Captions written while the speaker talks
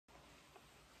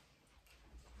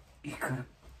You could have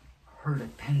heard a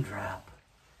pin drop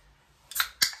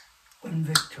when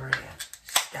Victoria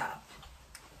stopped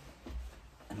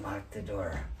and locked the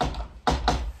door. We got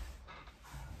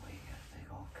a big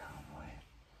old convoy.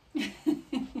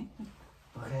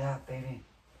 Look at that, baby.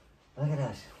 Look at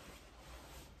us.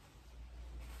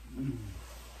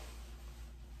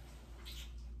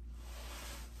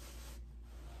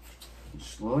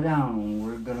 Slow down,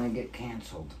 we're gonna get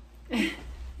canceled.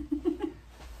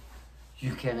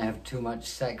 You can't have too much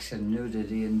sex and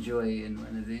nudity and joy in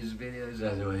one of these videos,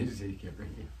 otherwise they get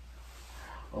rid of you.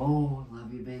 Oh,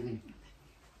 love you, baby.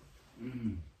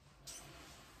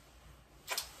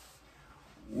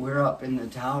 We're up in the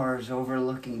towers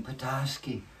overlooking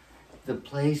Petoskey, the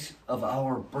place of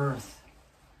our birth.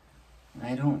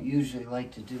 I don't usually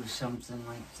like to do something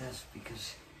like this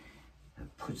because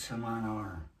it puts them on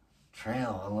our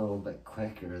trail a little bit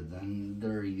quicker than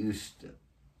they're used to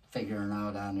figuring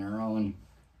out on their own.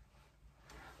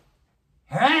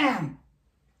 Here I am!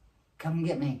 Come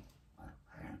get me.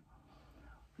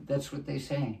 That's what they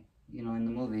say, you know, in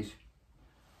the movies.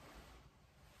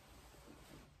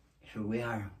 Here we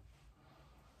are.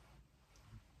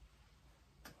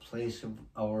 The place of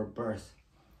our birth.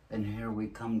 And here we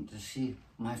come to see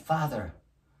my father.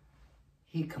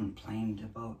 He complained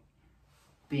about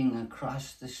being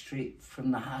across the street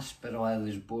from the hospital I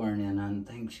was born in on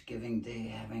Thanksgiving Day,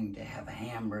 having to have a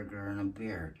hamburger and a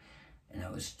beer, and it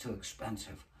was too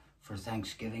expensive for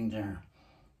Thanksgiving dinner.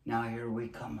 Now here we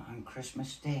come on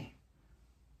Christmas Day,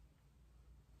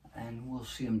 and we'll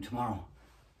see him tomorrow.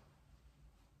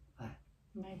 But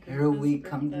here we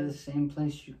come to the same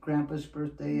place. Your grandpa's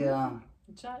birthday,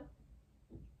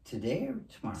 today or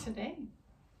tomorrow? Today.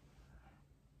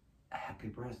 Happy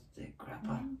birthday,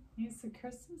 Grandpa. He's a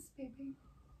Christmas baby.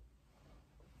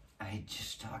 I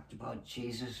just talked about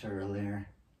Jesus earlier.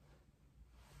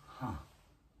 Huh.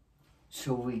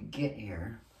 So we get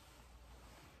here.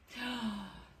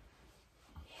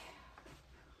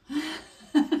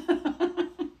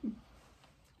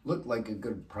 Looked like a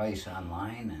good price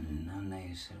online, and then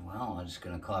they said, well, it's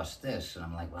going to cost this. And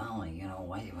I'm like, well, you know,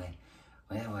 wait,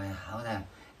 how that?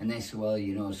 And they said, well,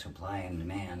 you know, supply and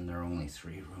demand, there are only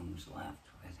 3 rooms left.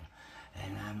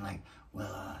 And I'm like,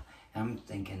 well, I'm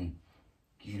thinking,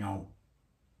 you know,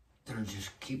 they're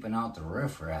just keeping out the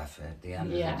riffraff at the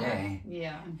end of the day.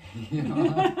 Yeah. You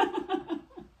know?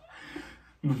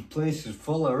 The place is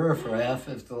full of riffraff.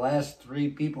 If the last 3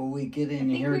 people we get in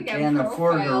here can't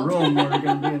afford a room, we're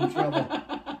going to be in trouble.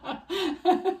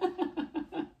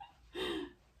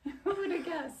 Who would have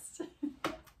guessed?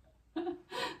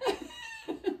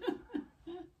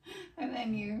 And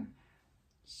then you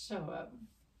show up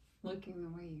looking the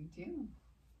way you do.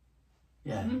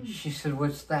 Yeah, she said,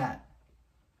 what's that?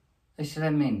 I said,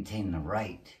 I maintain the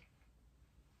right.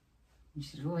 And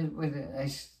she said, wait,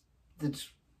 that's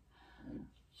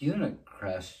unit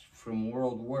crest from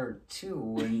World War II,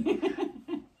 and,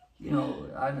 you know,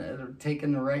 I'm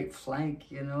taking the right flank,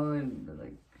 you know, and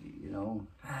like, you know,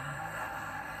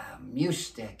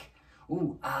 Mustick.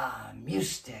 Ooh,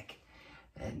 Mustick.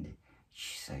 And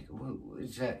she's like,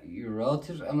 is that your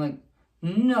relatives? I'm like,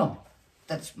 no,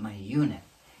 that's my unit.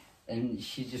 And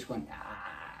she just went,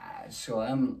 so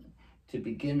I'm, to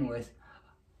begin with,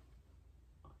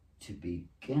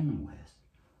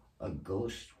 a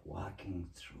ghost walking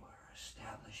through our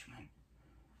establishment.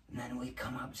 And then we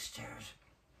come upstairs,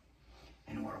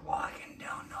 and we're walking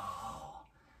down the hall.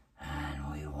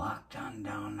 And we walked on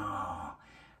down the hall,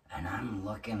 and I'm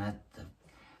looking at the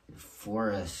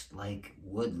forest-like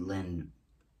woodland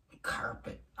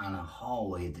carpet on a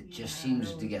hallway that just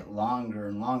seems to get longer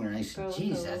and longer. And I said,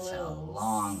 geez, that's a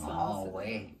long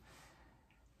hallway.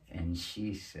 And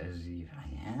she says,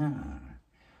 yeah.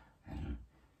 And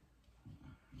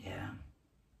yeah.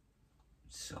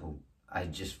 So I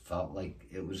just felt like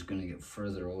it was going to get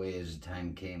further away as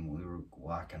time came. We were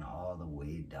walking all the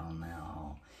way down that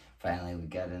hall. Finally, we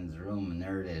got into the room, and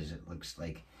there it is. It looks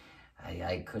like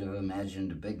I could have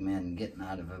imagined a big man getting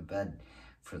out of a bed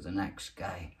for the next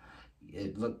guy.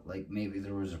 It looked like maybe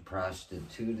there was a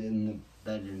prostitute in the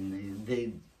bed, and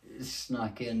they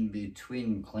snuck in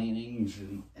between cleanings,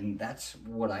 and that's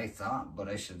what I thought. But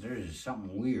I said, there's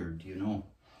something weird, you know.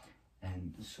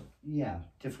 And so, yeah,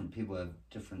 different people have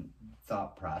different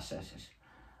thought processes.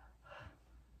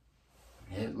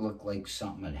 It looked like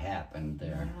something had happened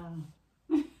there.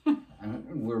 Yeah.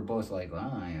 And we're both like,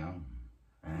 well, you know.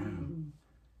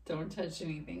 Don't touch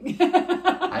anything.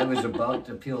 I was about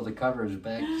to peel the covers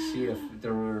back to see if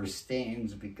there were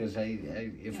stains, because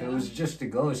if it was just a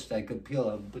ghost, I could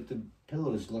peel it, but the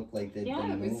pillows looked like they'd been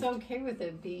moved. Yeah, it was okay with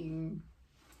it being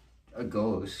a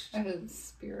ghost. A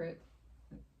spirit.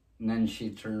 And then she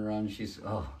turned around and she said,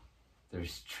 oh,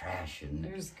 there's trash in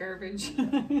there. There's garbage.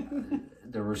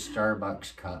 There were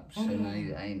Starbucks cups, and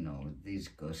I know these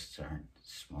ghosts aren't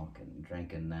smoking,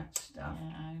 drinking that stuff.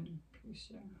 Yeah, I'm pretty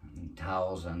sure. And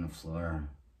towels on the floor.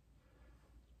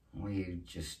 We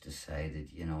just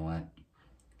decided, you know what?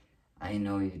 I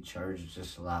know you charged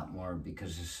us a lot more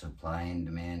because of supply and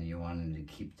demand. You wanted to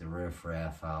keep the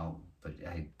riffraff out, but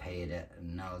I paid it.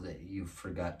 And now that you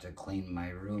forgot to clean my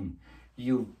room,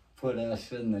 you put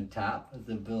us in the top of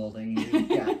the building.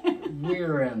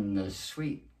 We're in the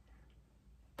suite.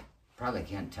 Probably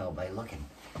can't tell by looking.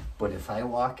 But if I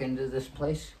walk into this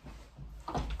place,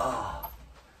 oh,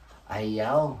 I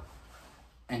yell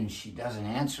and she doesn't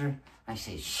answer. I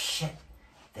say, shit,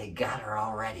 they got her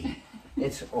already.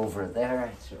 It's over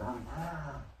there, it's around,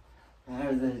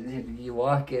 you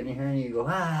walk in here and you go,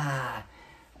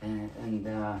 and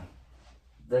then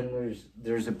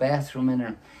there's a bathroom in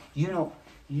there. You know,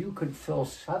 you could fill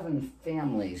 7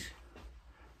 families.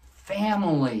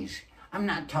 I'm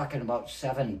not talking about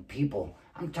 7 people.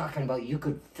 I'm talking about you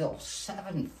could fill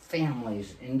 7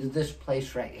 families into this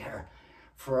place right here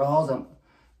for all the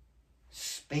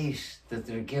space that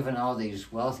they're giving all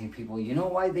these wealthy people. You know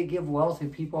why they give wealthy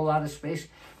people a lot of space?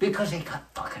 Because they can't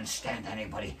fucking stand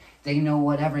anybody. They know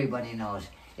what everybody knows.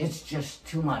 It's just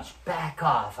too much. Back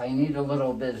off. I need a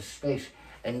little bit of space.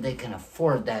 And they can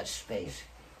afford that space.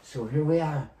 So here we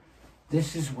are.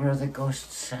 This is where the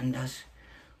ghosts send us.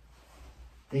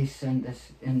 They send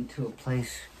us into a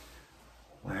place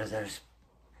where there's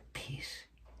peace.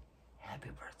 Happy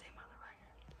birthday.